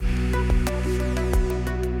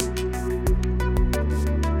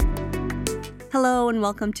Hello and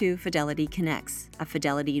welcome to Fidelity Connects, a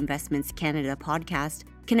Fidelity Investments Canada podcast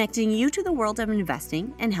connecting you to the world of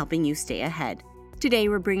investing and helping you stay ahead. Today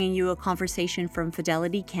we're bringing you a conversation from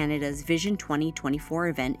Fidelity Canada's Vision 2024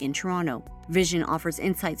 event in Toronto. Vision offers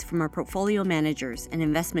insights from our portfolio managers and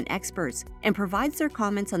investment experts and provides their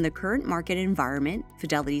comments on the current market environment,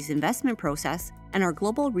 Fidelity's investment process, and our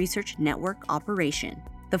global research network operation.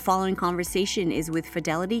 The following conversation is with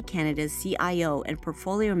Fidelity Canada's CIO and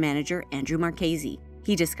portfolio manager Andrew Marchese.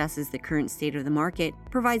 He discusses the current state of the market,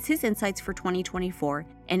 provides his insights for 2024,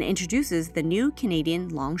 and introduces the new Canadian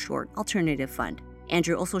Long-Short Alternative Fund.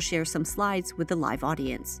 Andrew also shares some slides with the live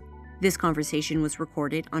audience. This conversation was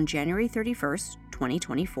recorded on January 31st,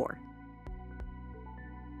 2024.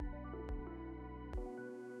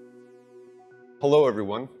 Hello,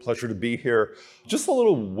 everyone. Pleasure to be here. Just a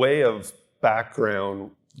little way of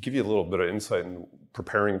background, give you a little bit of insight in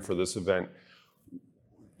preparing for this event.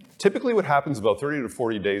 Typically what happens about 30 to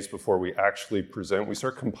 40 days before we actually present, we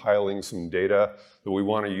start compiling some data that we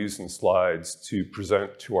want to use in slides to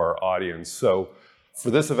present to our audience. So for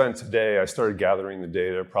this event today, I started gathering the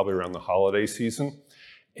data probably around the holiday season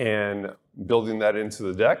and building that into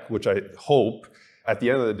the deck, which I hope at the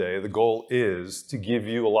end of the day, the goal is to give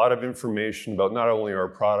you a lot of information about not only our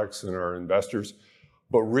products and our investors,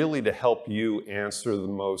 but really to help you answer the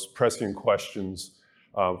most pressing questions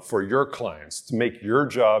for your clients, to make your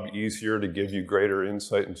job easier, to give you greater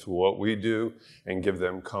insight into what we do and give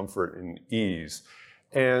them comfort and ease.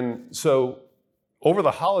 And so over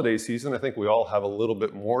the holiday season, I think we all have a little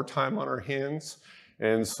bit more time on our hands.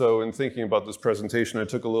 And so in thinking about this presentation, I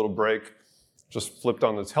took a little break, just flipped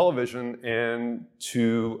on the television, and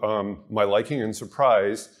to my liking and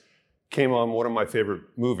surprise, came on one of my favorite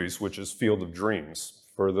movies, which is Field of Dreams.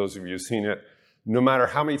 For those of you who've seen it, no matter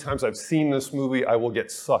how many times I've seen this movie, I will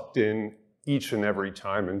get sucked in each and every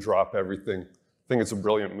time and drop everything. I think it's a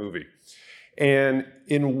brilliant movie. And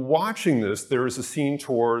in watching this, there is a scene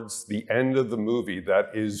towards the end of the movie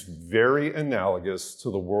that is very analogous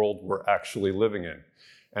to the world we're actually living in.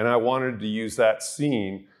 And I wanted to use that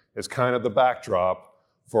scene as kind of the backdrop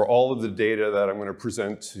for all of the data that I'm going to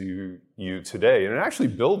present to you today. And it actually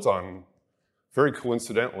builds on, very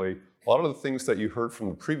coincidentally, a lot of the things that you heard from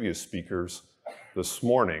the previous speakers this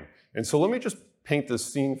morning. And so let me just paint this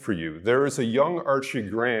scene for you. There is a young Archie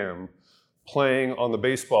Graham playing on the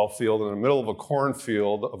baseball field in the middle of a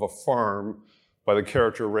cornfield of a farm by the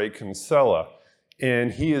character Ray Kinsella.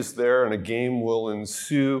 And he is there, and a game will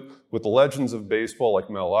ensue with the legends of baseball like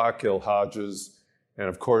Mel Ackhill, Hodges, and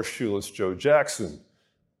of course, Shoeless Joe Jackson.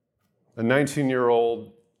 A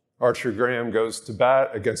 19-year-old Archie Graham goes to bat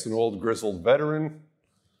against an old grizzled veteran,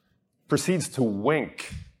 proceeds to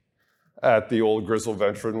wink at the old grizzled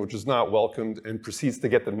veteran, which is not welcomed, and proceeds to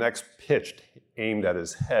get the next pitch aimed at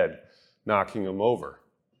his head, knocking him over.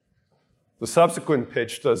 The subsequent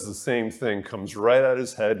pitch does the same thing, comes right at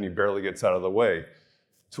his head, and he barely gets out of the way,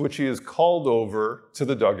 to which he is called over to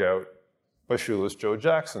the dugout by Shoeless Joe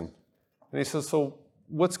Jackson. And he says, so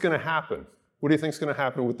what's going to happen? What do you think is going to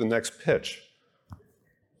happen with the next pitch?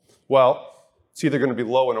 Well, it's either going to be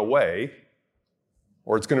low and away,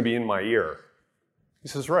 or it's going to be in my ear. He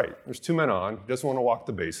says, right, there's two men on, he doesn't want to walk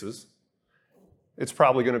the bases. It's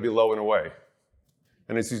probably going to be low and away.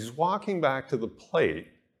 And as he's walking back to the plate,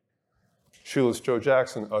 Shoeless Joe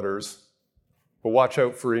Jackson utters, but watch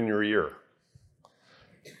out for in your ear.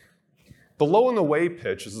 The low and away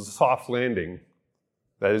pitch is a soft landing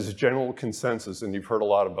that is a general consensus, and you've heard a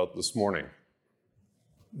lot about this morning.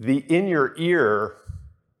 The in your ear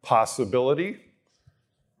possibility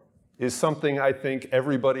is something I think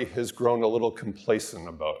everybody has grown a little complacent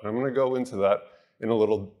about. And I'm going to go into that in a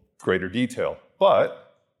little greater detail.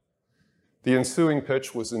 But the ensuing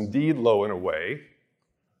pitch was indeed low and away.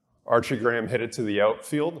 Archie Graham hit it to the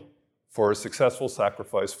outfield for a successful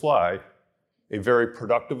sacrifice fly, a very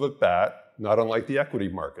productive at bat, not unlike the equity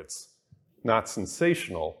markets. Not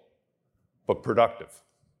sensational, but productive.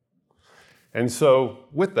 And so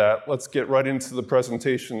with that, let's get right into the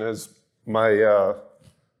presentation. As my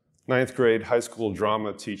ninth grade high school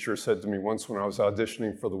drama teacher said to me once when I was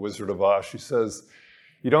auditioning for The Wizard of Oz, she says,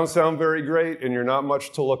 you don't sound very great and you're not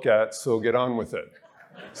much to look at, so get on with it.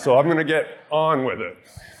 So I'm going to get on with it.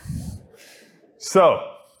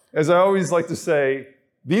 So, as I always like to say,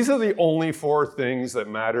 these are the only four things that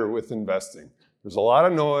matter with investing. There's a lot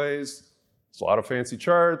of noise, there's a lot of fancy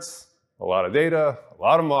charts, a lot of data, a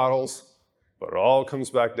lot of models, but it all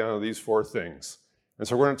comes back down to these four things. And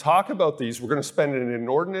so we're going to talk about these. We're going to spend an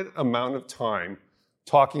inordinate amount of time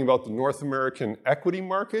talking about the North American equity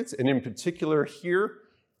markets, and in particular here,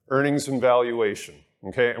 earnings and valuation.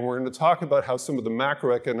 okay? And we're going to talk about how some of the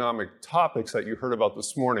macroeconomic topics that you heard about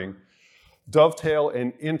this morning dovetail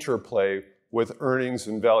and interplay with earnings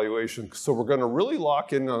and valuation. So we're going to really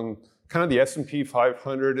lock in on kind of the S&P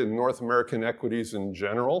 500 and North American equities in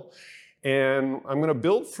general. And I'm going to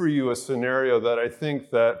build for you a scenario that I think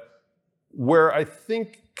that where I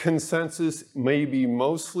think consensus may be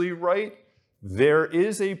mostly right, there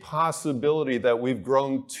is a possibility that we've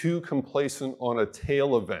grown too complacent on a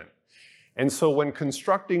tail event. And so when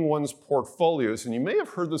constructing one's portfolios, and you may have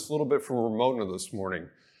heard this a little bit from Ramona this morning,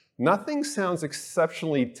 nothing sounds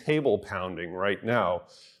exceptionally table pounding right now,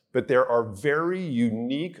 but there are very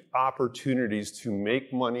unique opportunities to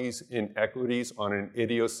make monies in equities on an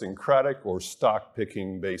idiosyncratic or stock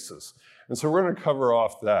picking basis. And so we're going to cover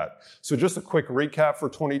off that. So just a quick recap for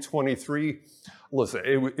 2023. Listen,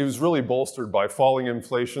 it was really bolstered by falling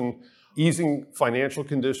inflation, easing financial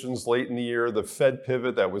conditions late in the year. The Fed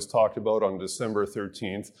pivot that was talked about on December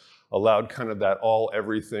 13th allowed kind of that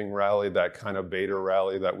all-everything rally, that kind of beta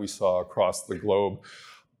rally that we saw across the globe.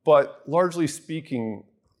 But largely speaking,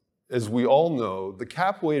 as we all know, the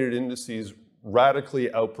cap-weighted indices radically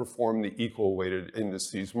outperformed the equal-weighted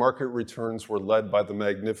indices. Market returns were led by the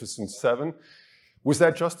Magnificent Seven. Was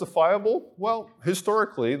that justifiable? Well,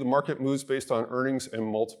 historically, the market moves based on earnings and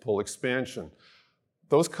multiple expansion.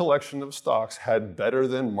 Those collection of stocks had better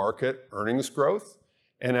than market earnings growth,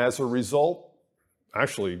 and as a result,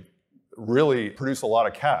 actually really produced a lot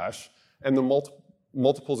of cash, and the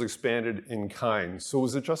multiples expanded in kind. So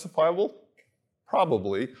was it justifiable?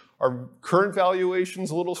 Probably. Are current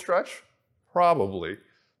valuations a little stretch? Probably.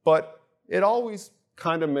 But it always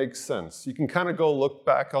kind of makes sense. You can kind of go look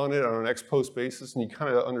back on it on an ex post basis and you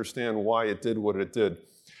kind of understand why it did what it did.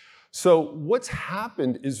 So what's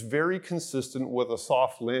happened is very consistent with a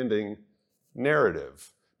soft landing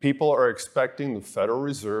narrative. People are expecting the Federal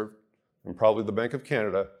Reserve and probably the Bank of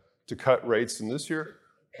Canada to cut rates in this year,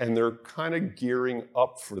 and they're kind of gearing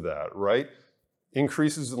up for that, right?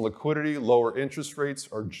 Increases in liquidity, lower interest rates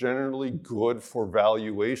are generally good for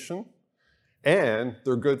valuation, and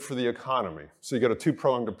they're good for the economy. So you got a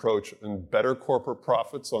two-pronged approach and better corporate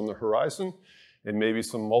profits on the horizon and maybe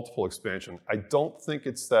some multiple expansion. I don't think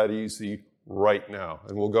it's that easy right now,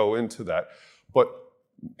 and we'll go into that. But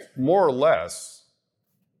more or less,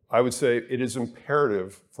 I would say it is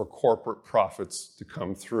imperative for corporate profits to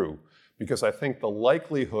come through because I think the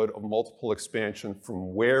likelihood of multiple expansion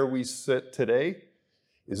from where we sit today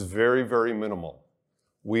is very, very minimal.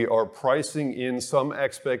 We are pricing in some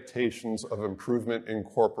expectations of improvement in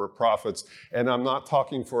corporate profits. And I'm not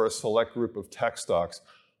talking for a select group of tech stocks.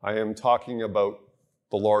 I am talking about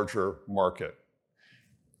the larger market.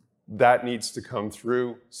 That needs to come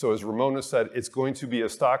through. So as Ramona said, it's going to be a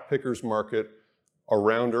stock picker's market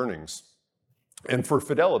around earnings. And for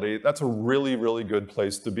Fidelity, that's a really, really good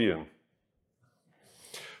place to be in.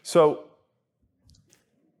 So,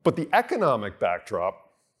 but the economic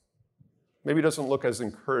backdrop maybe doesn't look as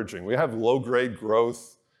encouraging. We have low-grade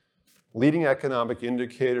growth, leading economic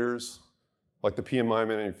indicators like the PMI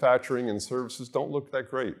manufacturing and services don't look that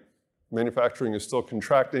great. Manufacturing is still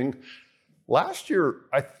contracting. Last year,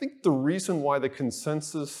 I think the reason why the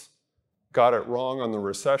consensus got it wrong on the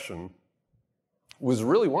recession was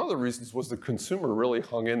really one of the reasons was the consumer really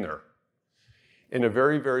hung in there in a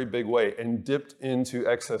very, very big way and dipped into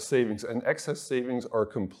excess savings. And excess savings are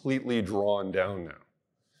completely drawn down now.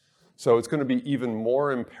 So it's going to be even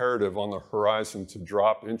more imperative on the horizon to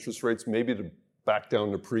drop interest rates, maybe to back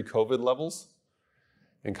down to pre-COVID levels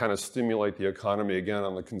and kind of stimulate the economy again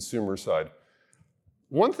on the consumer side.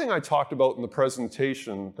 One thing I talked about in the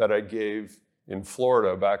presentation that I gave in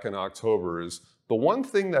Florida back in October is the one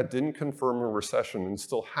thing that didn't confirm a recession and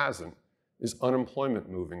still hasn't is unemployment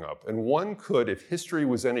moving up. And one could, if history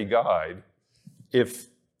was any guide, if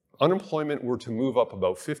unemployment were to move up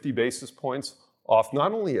about 50 basis points off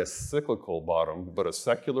not only a cyclical bottom, but a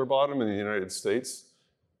secular bottom in the United States,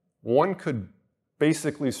 one could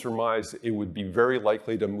basically surmise it would be very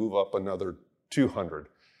likely to move up another 200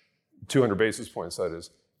 basis points, that is.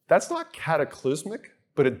 That's not cataclysmic,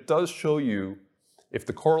 but it does show you if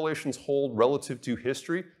the correlations hold relative to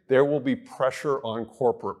history, there will be pressure on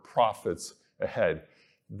corporate profits ahead.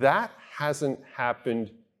 That hasn't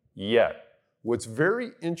happened yet. What's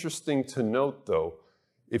very interesting to note, though,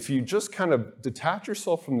 if you just kind of detach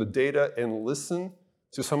yourself from the data and listen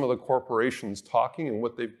to some of the corporations talking and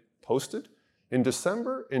what they've posted, in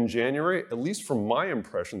December and January, at least from my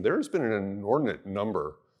impression, there's been an inordinate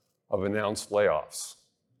number of announced layoffs.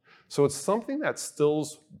 So it's something that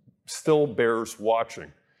still bears watching.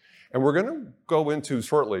 And we're going to go into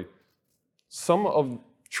shortly some of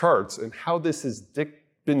charts and how this has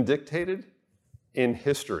been dictated in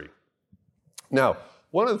history. Now,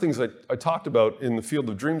 one of the things I talked about in the field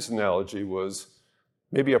of dreams analogy was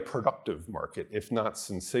maybe a productive market, if not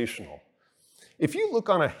sensational. If you look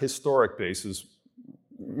on a historic basis,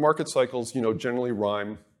 market cycles, generally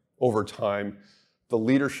rhyme over time. The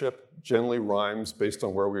leadership generally rhymes based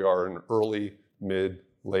on where we are in early, mid,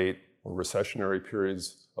 late, or recessionary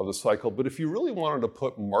periods of the cycle. But if you really wanted to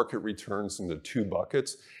put market returns into two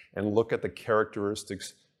buckets and look at the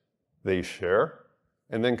characteristics they share,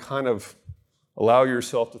 and then kind of allow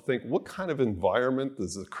yourself to think, what kind of environment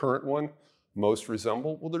does the current one most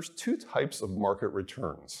resemble? Well, there's two types of market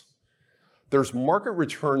returns. There's market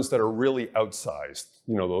returns that are really outsized,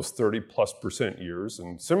 those 30+% years,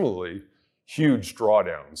 and similarly, huge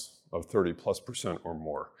drawdowns of 30+% or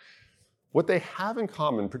more. What they have in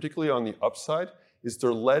common, particularly on the upside, is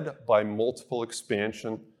they're led by multiple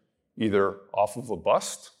expansion, either off of a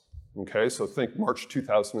bust. Okay, so think March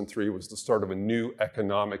 2003 was the start of a new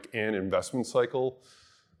economic and investment cycle.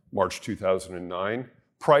 March 2009,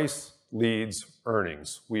 price leads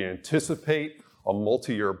earnings. We anticipate a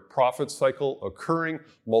multi-year profit cycle occurring.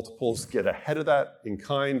 Multiples get ahead of that in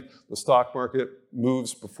kind. The stock market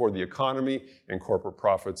moves before the economy and corporate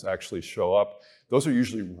profits actually show up. Those are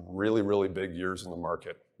usually really, really big years in the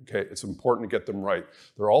market. Okay, it's important to get them right.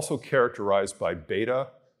 They're also characterized by beta,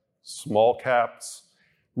 small caps,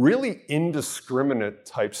 really indiscriminate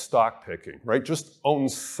type stock picking, right? Just own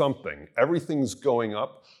something. Everything's going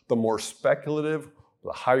up. The more speculative,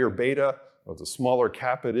 the higher beta, or the smaller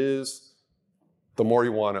cap it is, the more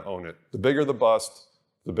you want to own it. The bigger the bust,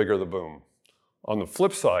 the bigger the boom. On the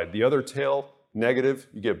flip side, the other tail, negative,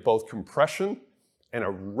 you get both compression and a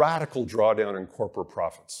radical drawdown in corporate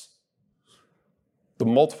profits. The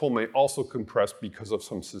multiple may also compress because of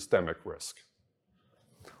some systemic risk.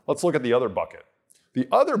 Let's look at the other bucket. The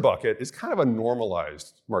other bucket is kind of a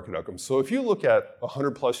normalized market outcome. So if you look at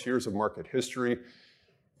 100+ years of market history,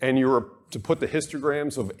 and you were to put the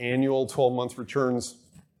histograms of annual 12-month returns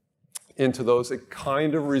into those, it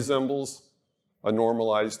kind of resembles a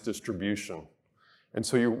normalized distribution. And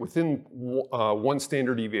so you're within one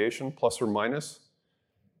standard deviation, plus or minus.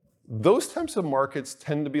 Those types of markets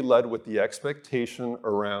tend to be led with the expectation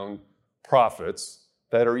around profits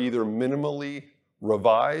that are either minimally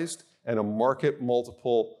revised and a market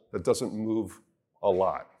multiple that doesn't move a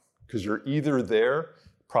lot. Because you're either there,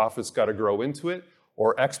 profits got to grow into it,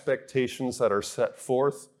 or expectations that are set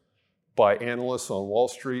forth by analysts on Wall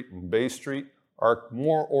Street and Bay Street are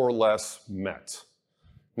more or less met.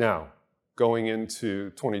 Now, going into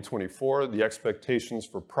 2024, the expectations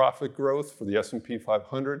for profit growth for the S&P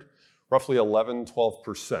 500, roughly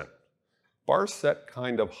 11-12%. Bar set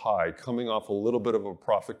kind of high, coming off a little bit of a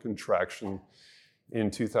profit contraction in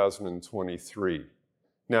 2023.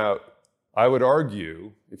 Now, I would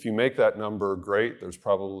argue, if you make that number great, there's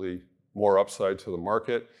probably more upside to the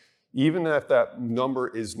market. Even if that number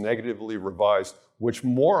is negatively revised, which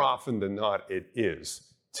more often than not it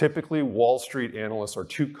is. Typically, Wall Street analysts are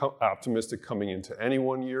too optimistic coming into any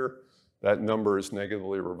one year. That number is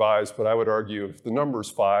negatively revised, but I would argue if the number is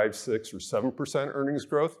 5, 6, or 7% earnings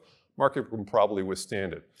growth, market can probably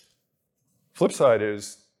withstand it. Flip side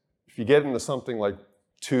is, if you get into something like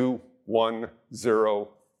 2, 1, 0,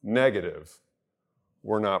 negative,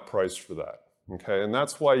 we're not priced for that, okay? And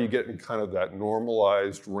that's why you get in kind of that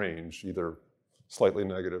normalized range, either slightly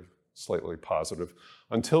negative, slightly positive,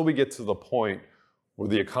 until we get to the point where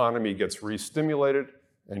the economy gets re-stimulated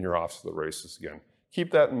and you're off to the races again.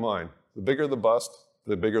 Keep that in mind. The bigger the bust,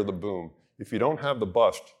 the bigger the boom. If you don't have the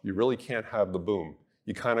bust, you really can't have the boom.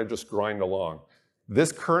 You kind of just grind along.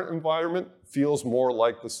 This current environment feels more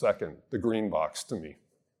like the second, the green box to me.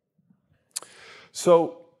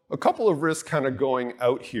 So a couple of risks kind of going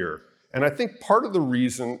out here. And I think part of the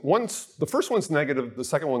reason, the first one's negative, the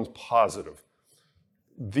second one's positive.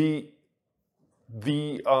 I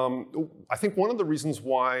think one of the reasons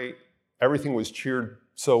why everything was cheered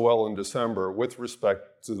so well in December with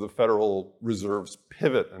respect to the Federal Reserve's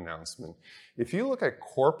pivot announcement. If you look at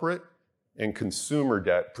corporate and consumer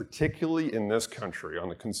debt, particularly in this country, on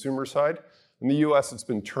the consumer side, in the US it's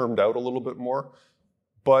been termed out a little bit more,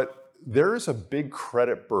 but there is a big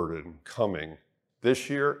credit burden coming this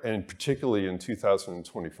year and particularly in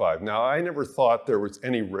 2025. Now, I never thought there was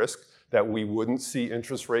any risk that we wouldn't see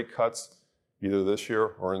interest rate cuts either this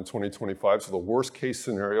year or in 2025. So the worst case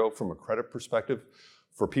scenario from a credit perspective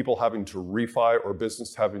for people having to refi or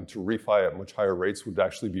business having to refi at much higher rates would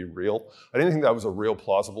actually be real. I didn't think that was a real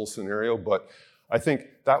plausible scenario, but I think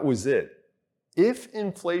that was it. If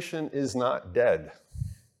inflation is not dead,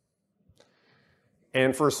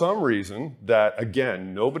 and for some reason that,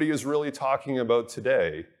 again, nobody is really talking about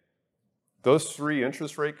today, those 3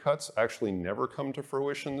 interest rate cuts actually never come to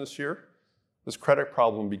fruition this year, this credit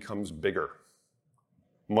problem becomes bigger,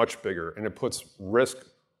 much bigger, and it puts risk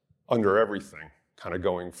under everything kind of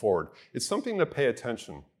going forward. It's something to pay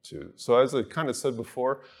attention to. So as I kind of said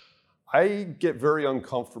before, I get very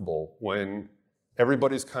uncomfortable when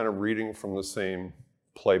everybody's kind of reading from the same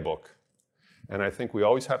playbook. And I think we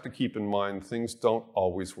always have to keep in mind things don't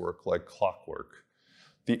always work like clockwork.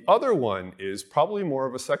 The other one is probably more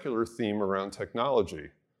of a secular theme around technology.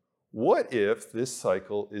 What if this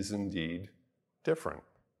cycle is indeed different?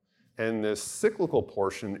 And this cyclical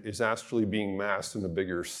portion is actually being masked in a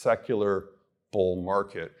bigger secular bull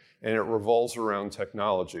market, and it revolves around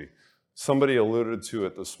technology. Somebody alluded to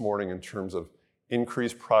it this morning in terms of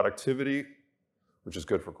increased productivity, which is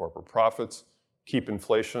good for corporate profits, keep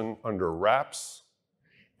inflation under wraps,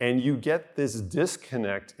 and you get this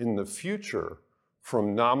disconnect in the future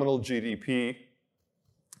from nominal GDP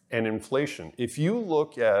and inflation. If you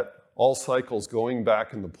look at all cycles going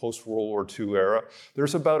back in the post-World War II era,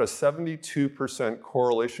 there's about a 72%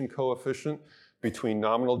 correlation coefficient between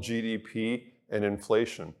nominal GDP and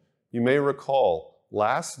inflation. You may recall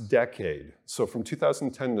last decade, so from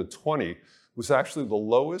 2010 to 20, was actually the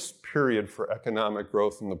lowest period for economic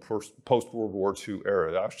growth in the post-World War II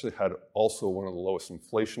era. It actually had also one of the lowest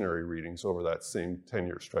inflationary readings over that same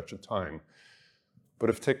 10-year stretch of time. But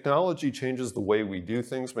if technology changes the way we do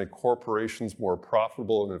things, make corporations more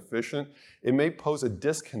profitable and efficient, it may pose a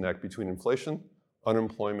disconnect between inflation,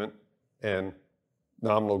 unemployment, and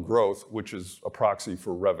nominal growth, which is a proxy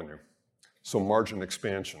for revenue. So margin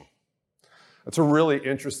expansion. That's a really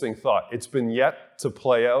interesting thought. It's been yet to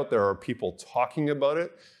play out. There are people talking about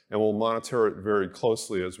it, and we'll monitor it very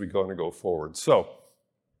closely as we go forward. So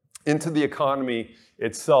into the economy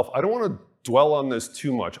itself, I don't want to dwell on this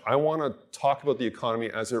too much. I want to talk about the economy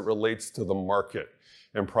as it relates to the market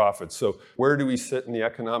and profits. So where do we sit in the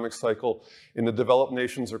economic cycle? In the developed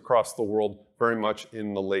nations across the world, very much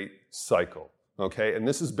in the late cycle, okay? And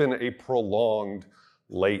this has been a prolonged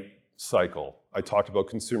late cycle. I talked about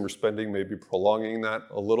consumer spending, maybe prolonging that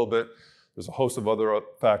a little bit. There's a host of other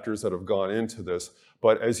factors that have gone into this.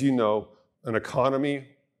 But as you know, an economy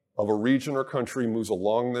of a region or country moves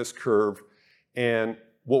along this curve, and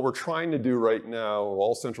what we're trying to do right now,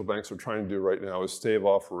 all central banks are trying to do right now, is stave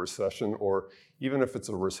off a recession, or even if it's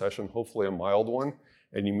a recession, hopefully a mild one,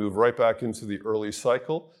 and you move right back into the early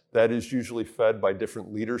cycle. That is usually fed by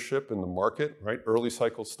different leadership in the market, right? Early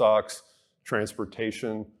cycle stocks,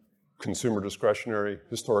 transportation, consumer discretionary,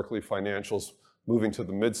 historically financials, moving to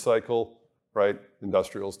the mid-cycle, right?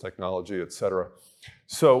 Industrials, technology, et cetera.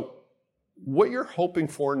 So what you're hoping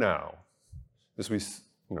for now, as we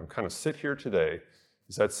kind of sit here today,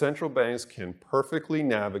 is that central banks can perfectly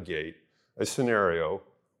navigate a scenario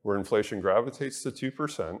where inflation gravitates to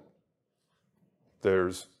 2%,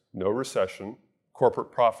 there's no recession,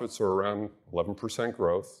 corporate profits are around 11%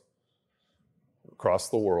 growth across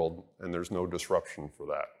the world, and there's no disruption for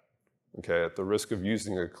that. Okay, at the risk of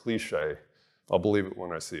using a cliche, I'll believe it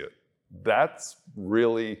when I see it. That's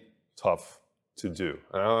really tough to do.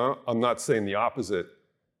 I'm not saying the opposite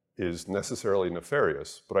is necessarily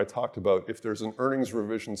nefarious, but I talked about if there's an earnings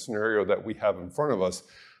revision scenario that we have in front of us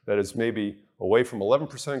that is maybe away from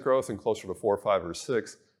 11% growth and closer to 4, 5, or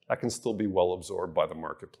 6, that can still be well absorbed by the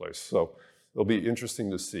marketplace. So it'll be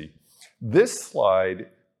interesting to see. This slide,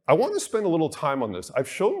 I want to spend a little time on this. I've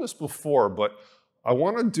shown this before, but I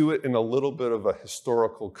want to do it in a little bit of a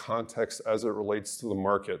historical context as it relates to the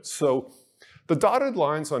market. So the dotted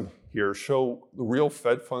lines on here show the real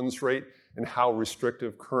Fed funds rate and how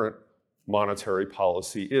restrictive current monetary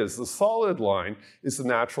policy is. The solid line is the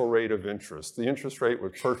natural rate of interest, the interest rate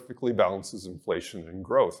which perfectly balances inflation and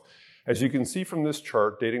growth. As you can see from this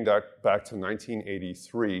chart dating back to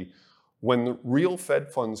 1983, when the real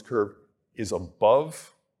Fed funds curve is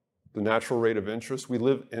above the natural rate of interest, we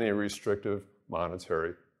live in a restrictive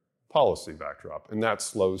monetary policy backdrop, and that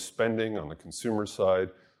slows spending on the consumer side,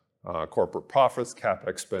 corporate profits,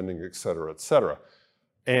 capex spending, et cetera, et cetera.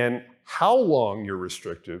 And how long you're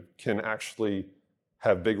restrictive can actually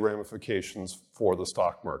have big ramifications for the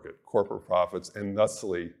stock market, corporate profits, and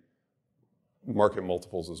thusly market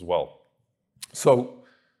multiples as well. So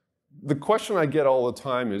the question I get all the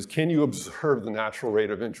time is, can you observe the natural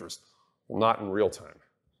rate of interest? Well, not in real time.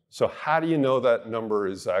 So how do you know that number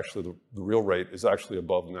is actually, the real rate is actually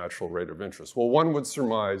above the natural rate of interest? Well, one would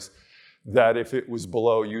surmise that if it was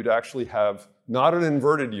below, you'd actually have not an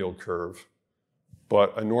inverted yield curve,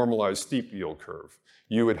 but a normalized steep yield curve.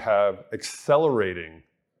 You would have accelerating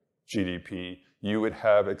GDP, you would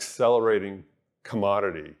have accelerating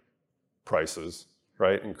commodity prices,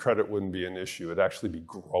 right? And credit wouldn't be an issue, it'd actually be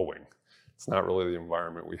growing. It's not really the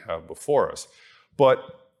environment we have before us. But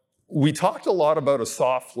we talked a lot about a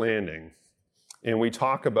soft landing, and we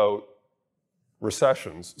talk about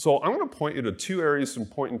recessions. So I'm going to point you to two areas in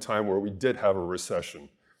point in time where we did have a recession.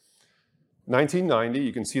 1990,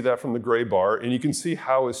 you can see that from the gray bar, and you can see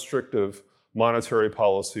how restrictive monetary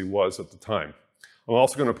policy was at the time. I'm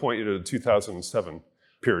also going to point you to the 2007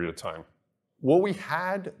 period of time. What we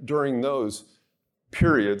had during those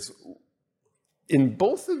periods, in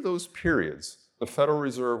both of those periods, the Federal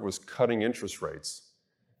Reserve was cutting interest rates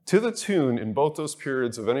to the tune in both those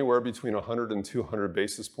periods of anywhere between 100 and 200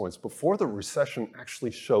 basis points before the recession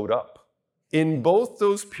actually showed up. In both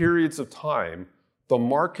those periods of time, the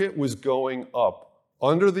market was going up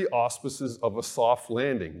under the auspices of a soft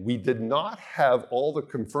landing. We did not have all the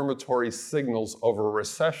confirmatory signals of a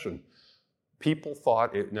recession. People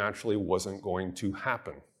thought it naturally wasn't going to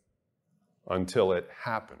happen until it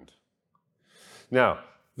happened. Now,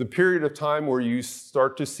 the period of time where you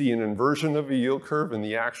start to see an inversion of a yield curve and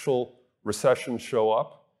the actual recession show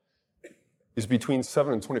up is between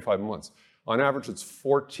 7 and 25 months. On average, it's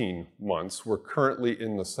 14 months. We're currently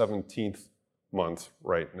in the 17th month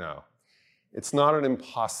right now. It's not an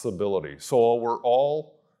impossibility. So while we're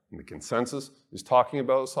all, and the consensus is talking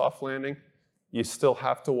about a soft landing, you still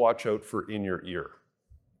have to watch out for in your ear.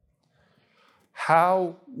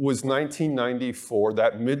 How was 1994,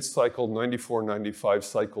 that mid-cycle 94-95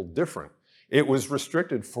 cycle, different? It was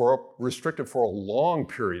restricted for a long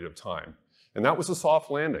period of time, and that was a soft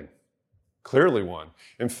landing, clearly one.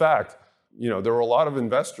 In fact, there were a lot of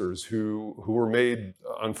investors who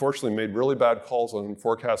unfortunately made really bad calls on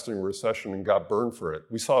forecasting a recession and got burned for it.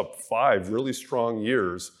 We saw 5 really strong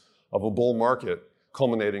years of a bull market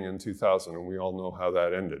culminating in 2000, and we all know how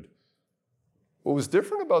that ended. What was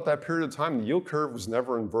different about that period of time, the yield curve was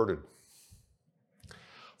never inverted.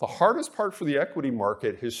 The hardest part for the equity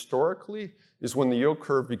market historically is when the yield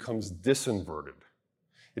curve becomes disinverted.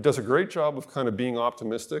 It does a great job of kind of being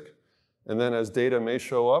optimistic, and then as data may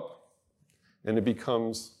show up and it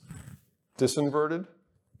becomes disinverted,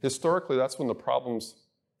 historically that's when the problems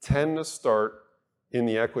tend to start in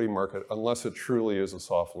the equity market unless it truly is a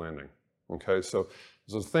soft landing. Okay, so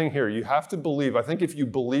there's a thing here. You have to believe, I think if you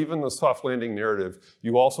believe in the soft landing narrative,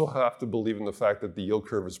 you also have to believe in the fact that the yield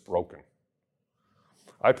curve is broken.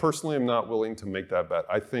 I personally am not willing to make that bet.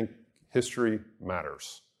 I think history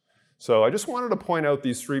matters. So I just wanted to point out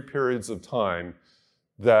these 3 periods of time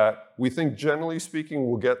that we think, generally speaking,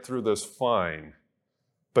 we'll get through this fine.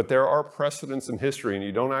 But there are precedents in history, and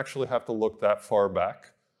you don't actually have to look that far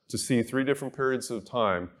back to see 3 different periods of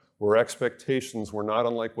time where expectations were not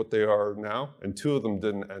unlike what they are now, and 2 of them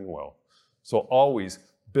didn't end well. So always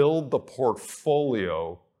build the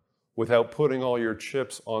portfolio without putting all your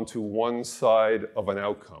chips onto one side of an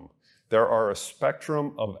outcome. There are a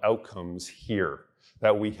spectrum of outcomes here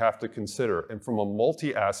that we have to consider. And from a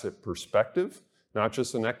multi-asset perspective, not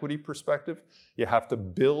just an equity perspective, you have to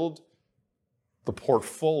build the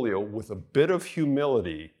portfolio with a bit of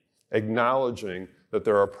humility, acknowledging that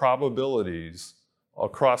there are probabilities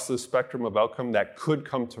across the spectrum of outcome that could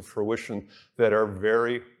come to fruition that are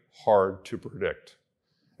very hard to predict.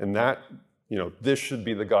 And that, this should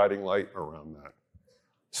be the guiding light around that.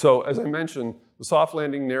 So as I mentioned, the soft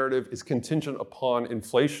landing narrative is contingent upon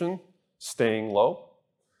inflation staying low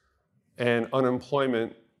and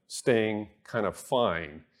unemployment staying kind of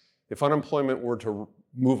fine. If unemployment were to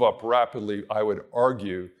move up rapidly, I would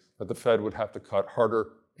argue that the Fed would have to cut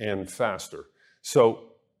harder and faster. So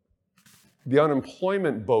the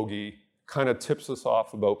unemployment bogey kind of tips us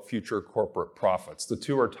off about future corporate profits. The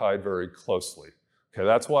 2 are tied very closely. Okay,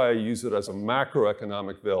 that's why I use it as a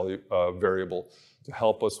macroeconomic variable to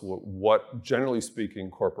help us with what, generally speaking,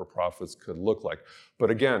 corporate profits could look like. But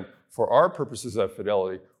again, for our purposes at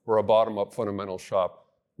Fidelity, we're a bottom-up fundamental shop,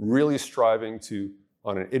 really striving to,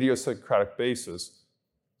 on an idiosyncratic basis,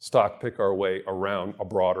 stock pick our way around a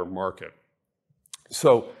broader market.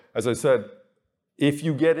 So, as I said, if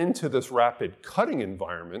you get into this rapid cutting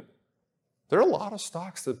environment, there are a lot of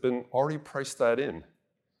stocks that have been already priced that in.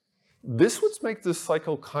 This would make this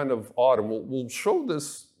cycle kind of odd, and we'll show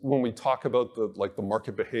this when we talk about the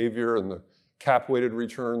market behavior and the cap-weighted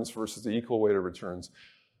returns versus the equal-weighted returns.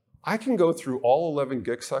 I can go through all 11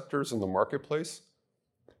 GIC sectors in the marketplace,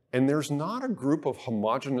 and there's not a group of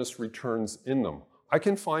homogeneous returns in them. I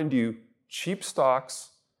can find you cheap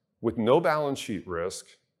stocks with no balance sheet risk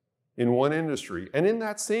in one industry, and in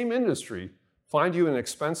that same industry, find you an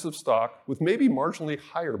expensive stock with maybe marginally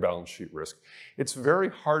higher balance sheet risk. It's very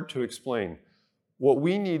hard to explain. What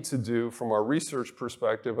we need to do from our research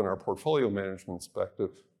perspective and our portfolio management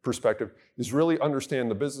perspective is really understand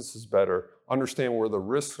the businesses better, understand where the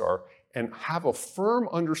risks are, and have a firm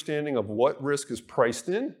understanding of what risk is priced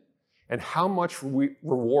in and how much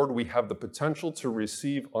reward we have the potential to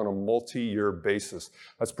receive on a multi-year basis.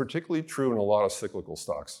 That's particularly true in a lot of cyclical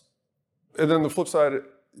stocks. And then the flip side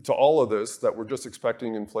to all of this, that we're just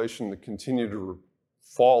expecting inflation to continue to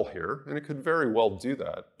fall here, and it could very well do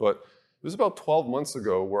that. But it was about 12 months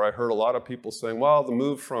ago where I heard a lot of people saying, well, the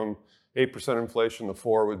move from 8% inflation to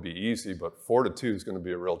 4 would be easy, but 4 to 2 is going to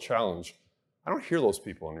be a real challenge. I don't hear those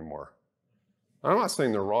people anymore. I'm not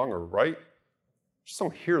saying they're wrong or right, I just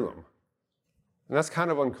don't hear them. And that's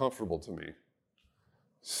kind of uncomfortable to me.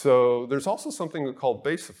 So there's also something called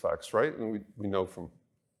base effects, right? And we know from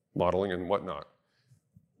modeling and whatnot.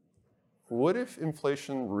 What if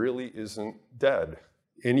inflation really isn't dead?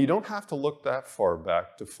 And you don't have to look that far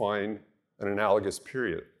back to find an analogous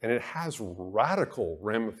period. And it has radical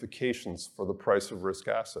ramifications for the price of risk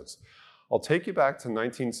assets. I'll take you back to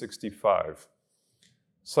 1965.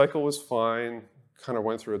 Cycle was fine, kind of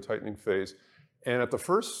went through a tightening phase. And at the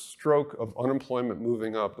first stroke of unemployment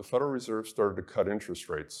moving up, the Federal Reserve started to cut interest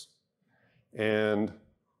rates. And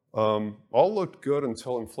all looked good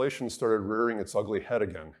until inflation started rearing its ugly head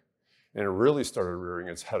again. And it really started rearing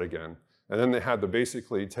its head again. And then they had to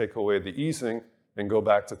basically take away the easing and go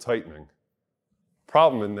back to tightening.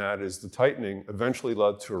 Problem in that is the tightening eventually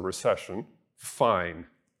led to a recession. Fine,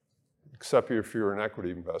 except if you're an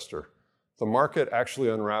equity investor. The market actually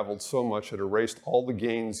unraveled so much it erased all the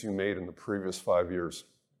gains you made in the previous 5 years.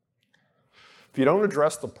 If you don't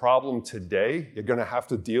address the problem today, you're going to have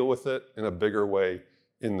to deal with it in a bigger way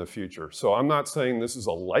in the future. So I'm not saying this is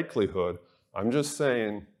a likelihood. I'm just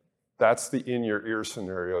saying that's the in-your-ear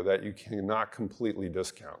scenario that you cannot completely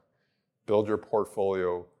discount. Build your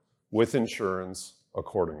portfolio with insurance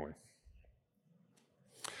accordingly.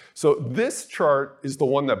 So this chart is the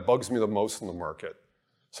one that bugs me the most in the market.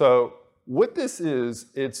 So what this is,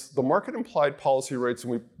 it's the market implied policy rates,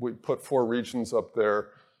 and we put 4 regions up there.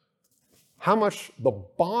 How much the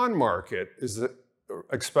bond market is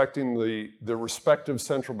expecting the respective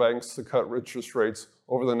central banks to cut interest rates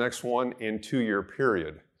over the next 1 and 2 year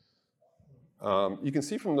period. You can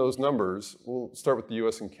see from those numbers, we'll start with the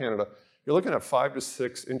US and Canada, you're looking at 5 to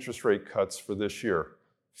 6 interest rate cuts for this year.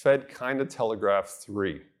 Fed kind of telegraphed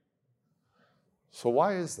 3. So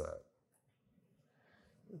why is that?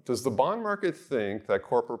 Does the bond market think that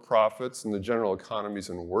corporate profits and the general economy is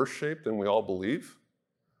in worse shape than we all believe?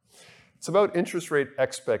 It's about interest rate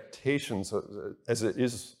expectations as it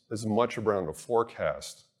is as much around a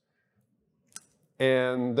forecast.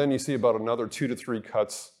 And then you see about another 2 to 3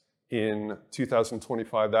 cuts in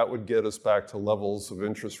 2025. That would get us back to levels of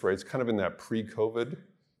interest rates kind of in that pre-COVID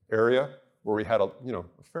area where we had a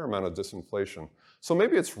fair amount of disinflation. So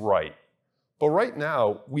maybe it's right. But right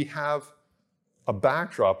now we have a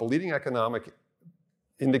backdrop, a leading economic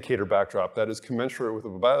indicator backdrop that is commensurate with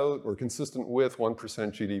about or consistent with 1%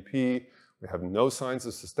 GDP. We have no signs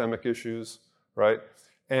of systemic issues, right?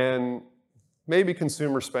 And maybe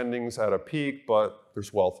consumer spending's at a peak, but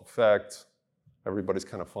there's wealth effect. Everybody's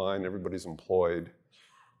kind of fine, everybody's employed.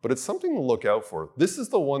 But it's something to look out for. This is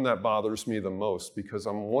the one that bothers me the most because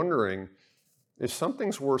I'm wondering if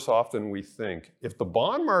something's worse off than we think. If the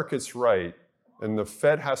bond market's right and the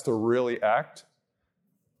Fed has to really act,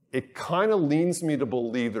 it kind of leans me to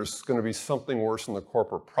believe there's going to be something worse in the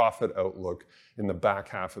corporate profit outlook in the back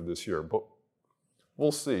half of this year. But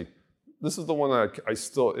we'll see. This is the one that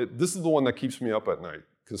this is the one that keeps me up at night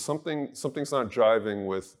because something's not jiving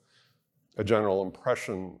with a general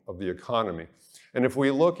impression of the economy. And if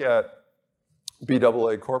we look at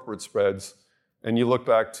BAA corporate spreads, and you look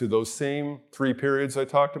back to those same 3 periods I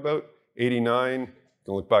talked about, 89, you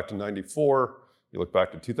can look back to 94, you look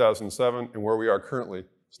back to 2007, and where we are currently,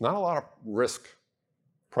 there's not a lot of risk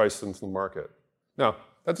priced into the market. Now,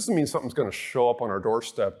 that doesn't mean something's going to show up on our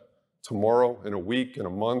doorstep tomorrow, in a week, in a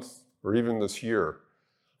month, or even this year.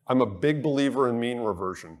 I'm a big believer in mean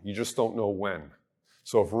reversion. You just don't know when.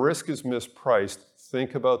 So if risk is mispriced,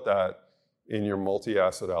 think about that in your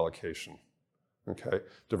multi-asset allocation. Okay?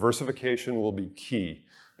 Diversification will be key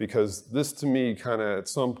because this, to me, kind of at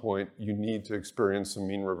some point, you need to experience some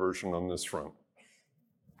mean reversion on this front.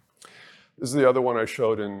 This is the other one I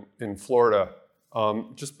showed in Florida.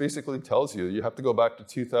 Just basically tells you have to go back to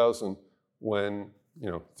 2000 when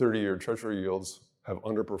 30-year Treasury yields have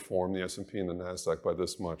underperformed the S&P and the NASDAQ by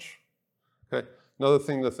this much. Okay. Another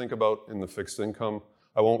thing to think about in the fixed income,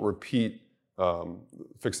 I won't repeat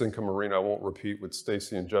fixed income arena. I won't repeat what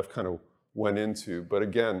Stacy and Jeff kind of went into. But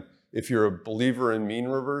again, if you're a believer in mean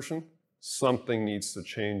reversion, something needs to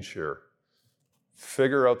change here.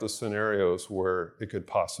 figure out the scenarios where it could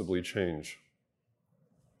possibly change.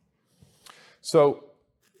 So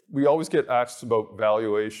we always get asked about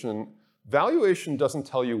valuation. Valuation doesn't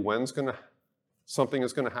tell you when something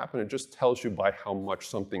is going to happen. It just tells you by how much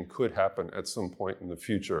something could happen at some point in the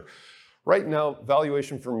future. Right now,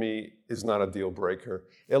 valuation for me is not a deal breaker.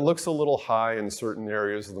 It looks a little high in certain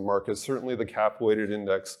areas of the market. Certainly the cap-weighted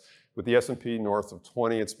index with the S&P north of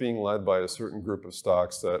 20, it's being led by a certain group of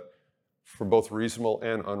stocks that, for both reasonable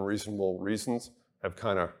and unreasonable reasons, have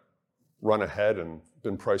kind of run ahead and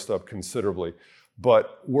been priced up considerably.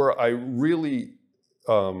 But where I really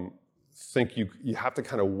think you have to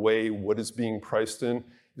kind of weigh what is being priced in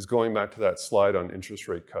is going back to that slide on interest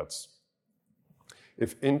rate cuts.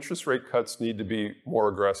 If interest rate cuts need to be more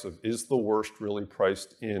aggressive, is the worst really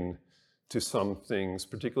priced in to some things,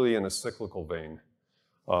 particularly in a cyclical vein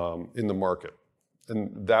in the market?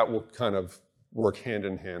 And that will kind of work hand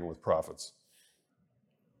in hand with profits.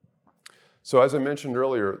 So as I mentioned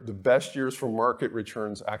earlier, the best years for market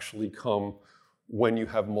returns actually come when you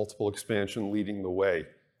have multiple expansion leading the way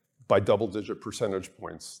by double-digit percentage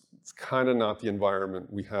points. It's kind of not the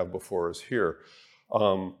environment we have before us here.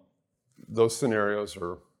 Those scenarios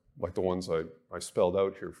are like the ones I spelled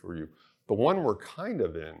out here for you. The one we're kind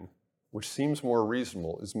of in, which seems more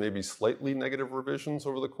reasonable, is maybe slightly negative revisions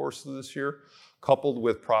over the course of this year, coupled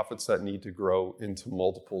with profits that need to grow into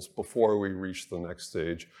multiples before we reach the next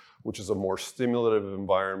stage, which is a more stimulative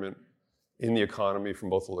environment in the economy from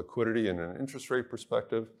both a liquidity and an interest rate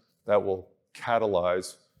perspective that will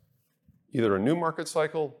catalyze either a new market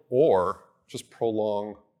cycle or just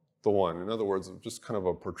prolong the one. In other words, just kind of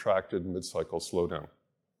a protracted mid-cycle slowdown.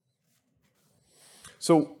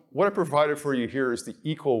 So what I provided for you here is the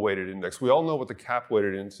equal weighted index. We all know what the cap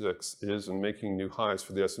weighted index is and making new highs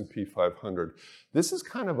for the S&P 500. This is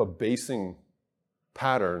kind of a basing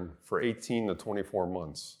pattern for 18 to 24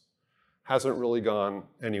 months. Hasn't really gone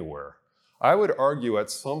anywhere. I would argue at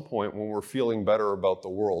some point when we're feeling better about the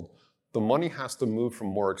world, the money has to move from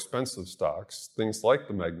more expensive stocks, things like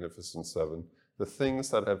the Magnificent Seven, the things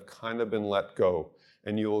that have kind of been let go,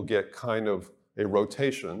 and you will get kind of a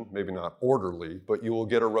rotation, maybe not orderly, but you will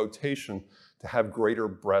get a rotation to have greater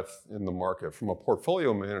breadth in the market. From a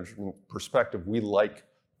portfolio management perspective, we like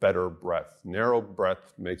better breadth. Narrow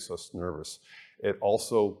breadth makes us nervous. It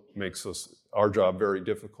also makes our job very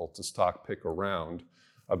difficult to stock pick around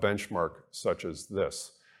a benchmark such as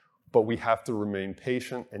this. But we have to remain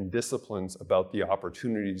patient and disciplined about the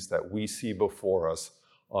opportunities that we see before us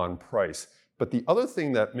on price. But the other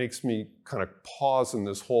thing that makes me kind of pause in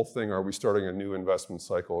this whole thing, are we starting a new investment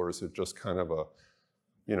cycle, or is it just kind of a,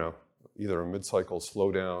 either a mid-cycle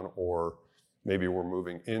slowdown, or maybe we're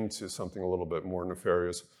moving into something a little bit more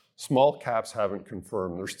nefarious? Small caps haven't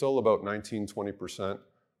confirmed. They're still about 19-20%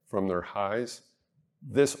 from their highs.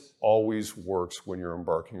 This always works when you're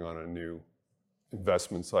embarking on a new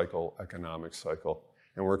investment cycle, economic cycle.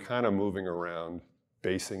 And we're kind of moving around,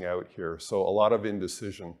 basing out here. So a lot of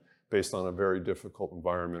indecision based on a very difficult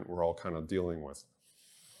environment we're all kind of dealing with.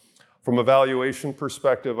 From a valuation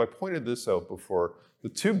perspective, I pointed this out before. The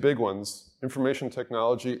two big ones, information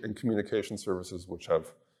technology and communication services, which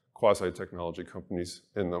have quasi-technology companies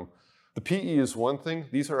in them. The PE is one thing.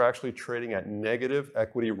 These are actually trading at negative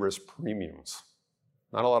equity risk premiums.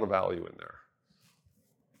 Not a lot of value in there.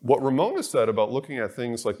 What Ramona said about looking at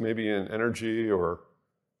things like maybe in energy or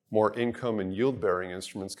more income and yield-bearing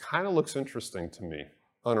instruments kind of looks interesting to me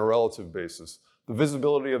on a relative basis. The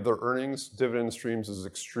visibility of their earnings, dividend streams is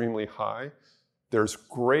extremely high. There's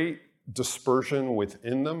great dispersion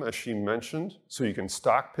within them, as she mentioned, so you can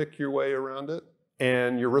stock pick your way around it,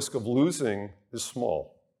 and your risk of losing is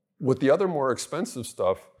small. With the other more expensive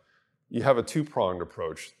stuff, you have a two-pronged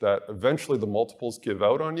approach that eventually the multiples give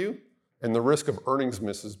out on you, and the risk of earnings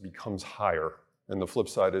misses becomes higher. And the flip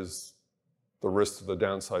side is the risk to the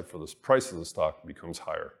downside for the price of the stock becomes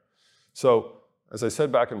higher. So, as I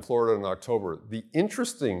said back in Florida in October, the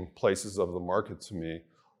interesting places of the market to me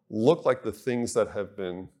look like the things that have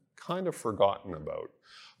been kind of forgotten about.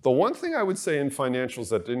 The one thing I would say in financials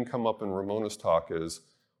that didn't come up in Ramona's talk is,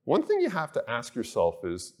 one thing you have to ask yourself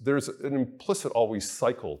is, there's an implicit always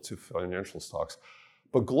cycle to financial stocks.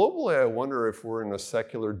 But globally, I wonder if we're in a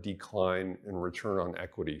secular decline in return on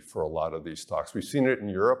equity for a lot of these stocks. We've seen it in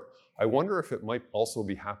Europe. I wonder if it might also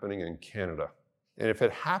be happening in Canada. And if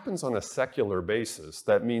it happens on a secular basis,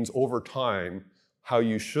 that means over time, how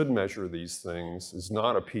you should measure these things is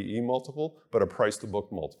not a PE multiple, but a price to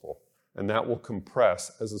book multiple. And that will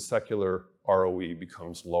compress as the secular ROE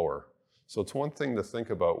becomes lower. So it's one thing to think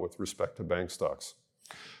about with respect to bank stocks.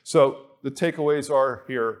 So the takeaways are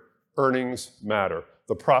here, earnings matter.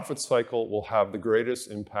 the profit cycle will have the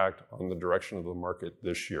greatest impact on the direction of the market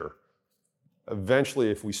this year.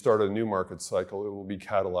 Eventually, if we start a new market cycle, it will be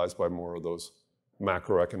catalyzed by more of those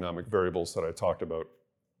macroeconomic variables that I talked about.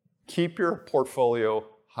 Keep your portfolio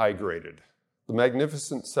high graded. The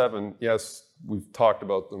Magnificent Seven, yes, we've talked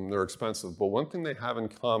about them, they're expensive, but one thing they have in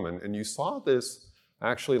common, and you saw this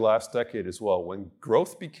actually last decade as well, when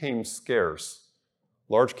growth became scarce,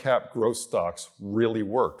 large cap growth stocks really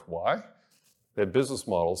worked. Why? They had business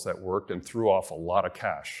models that worked and threw off a lot of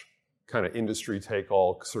cash, kind of industry take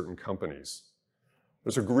all certain companies.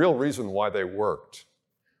 There's a real reason why they worked.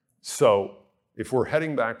 So if we're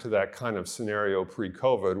heading back to that kind of scenario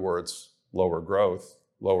pre-COVID where it's lower growth,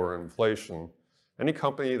 lower inflation, any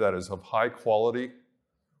company that is of high quality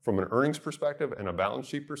from an earnings perspective and a balance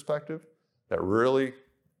sheet perspective that really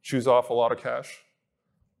chews off a lot of cash,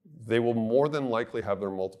 they will more than likely have their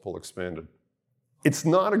multiple expanded. It's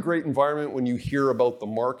not a great environment when you hear about the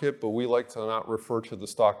market, but we like to not refer to the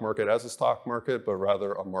stock market as a stock market, but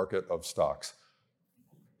rather a market of stocks.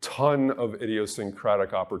 Ton of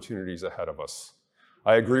idiosyncratic opportunities ahead of us.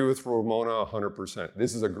 I agree with Ramona 100%.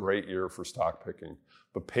 This is a great year for stock picking,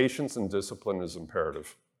 but patience and discipline is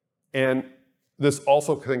imperative. And this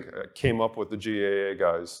also came up with the GAA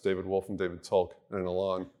guys, David Wolf and David Tulk and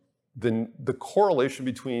Alon. The correlation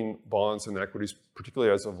between bonds and equities,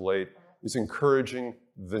 particularly as of late, is encouraging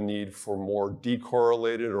the need for more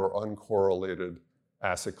decorrelated or uncorrelated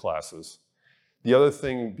asset classes. The other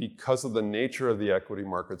thing, because of the nature of the equity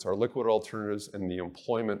markets, our liquid alternatives and the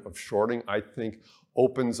employment of shorting, I think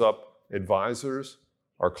opens up advisors,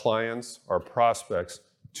 our clients, our prospects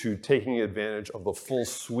to taking advantage of the full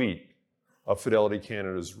suite of Fidelity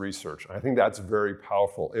Canada's research. I think that's very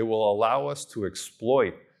powerful. It will allow us to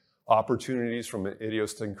exploit opportunities from an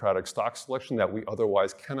idiosyncratic stock selection that we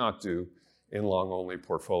otherwise cannot do in long-only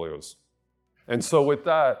portfolios. And so with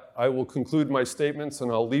that, I will conclude my statements and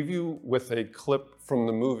I'll leave you with a clip from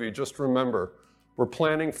the movie. Just remember, we're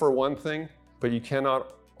planning for one thing, but you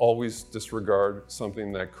cannot always disregard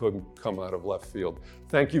something that could come out of left field.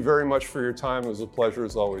 Thank you very much for your time. It was a pleasure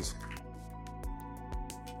as always.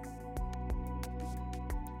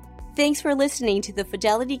 Thanks for listening to the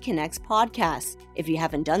Fidelity Connects podcast. If you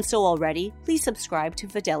haven't done so already, please subscribe to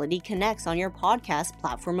Fidelity Connects on your podcast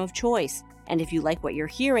platform of choice. And if you like what you're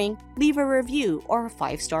hearing, leave a review or a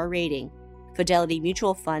 5-star rating. Fidelity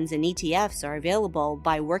mutual funds and ETFs are available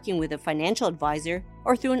by working with a financial advisor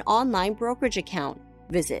or through an online brokerage account.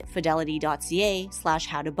 Visit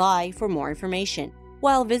fidelity.ca/how-to-buy for more information.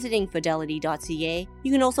 While visiting fidelity.ca,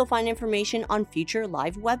 you can also find information on future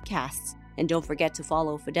live webcasts. And don't forget to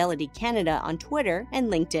follow Fidelity Canada on Twitter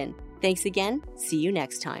and LinkedIn. Thanks again. See you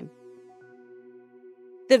next time.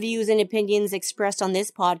 The views and opinions expressed on this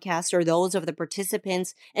podcast are those of the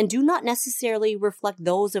participants and do not necessarily reflect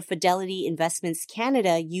those of Fidelity Investments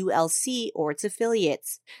Canada, ULC, or its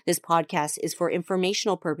affiliates. This podcast is for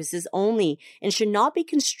informational purposes only and should not be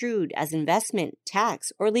construed as investment,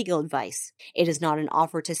 tax, or legal advice. It is not an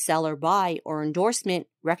offer to sell or buy or endorsement,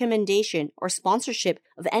 recommendation, or sponsorship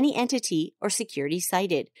of any entity or security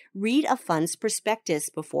cited. Read a fund's prospectus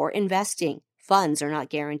before investing. Funds are not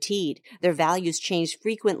guaranteed. Their values change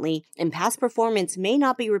frequently, and past performance may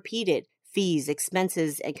not be repeated. Fees,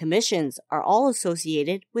 expenses, and commissions are all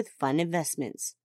associated with fund investments.